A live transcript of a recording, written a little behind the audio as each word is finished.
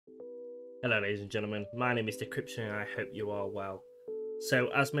Hello ladies and gentlemen, my name is Decryption and I hope you are well. So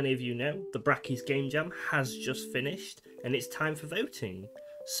as many of you know, the Brackeys Game Jam has just finished and it's time for voting.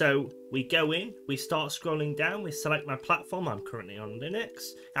 So we go in, we start scrolling down, we select my platform. I'm currently on Linux,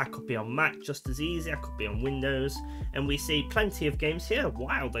 I could be on Mac just as easy, I could be on Windows, and we see plenty of games here.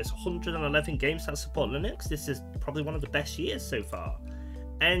 Wow, there's 111 games that support Linux. This is probably one of the best years so far.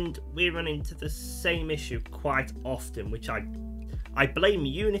 And we run into the same issue quite often, which I blame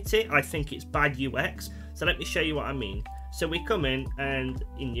Unity. I think it's bad UX. So let me show you what I mean. So we come in and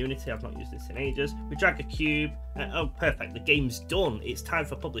in Unity, I've not used this in ages, we drag a cube, and oh perfect, the game's done. It's time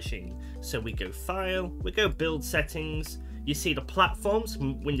for publishing. So we go File, we go Build Settings, you see the platforms,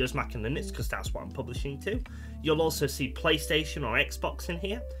 Windows, Mac and Linux, because that's what I'm publishing to. You'll also see PlayStation or Xbox in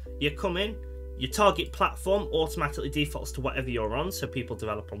here. You come in, your target platform automatically defaults to whatever you're on, so people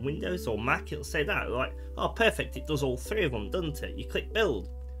develop on Windows or Mac, it'll say that, like, oh perfect, it does all three of them, doesn't it? You click build,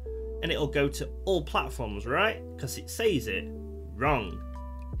 and it'll go to all platforms, right? Because it says it. Wrong.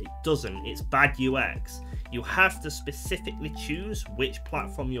 It doesn't, it's bad UX. You have to specifically choose which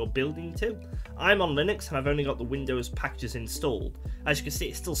platform you're building to. I'm on Linux and I've only got the Windows packages installed. As you can see,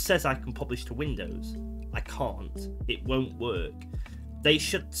 it still says I can publish to Windows. I can't, it won't work. They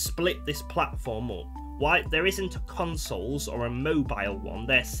should split this platform up. Why? There isn't a consoles or a mobile one,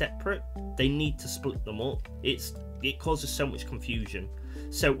 they're separate. They need to split them up. It causes so much confusion.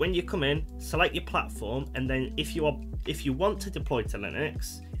 So when you come in, select your platform, and then if you want to deploy to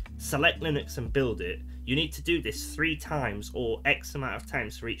Linux, select Linux and build it. You need to do this 3 times or X amount of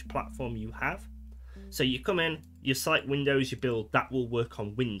times for each platform you have. So you come in, you select Windows, you build, that will work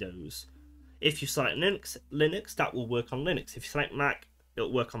on Windows. If you select Linux, that will work on Linux. If you select Mac,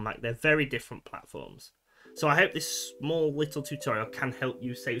 it'll work on Mac. They're very different platforms. So I hope this small little tutorial can help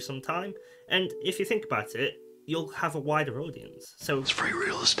you save some time. And if you think about it, you'll have a wider audience. So it's free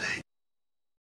real estate.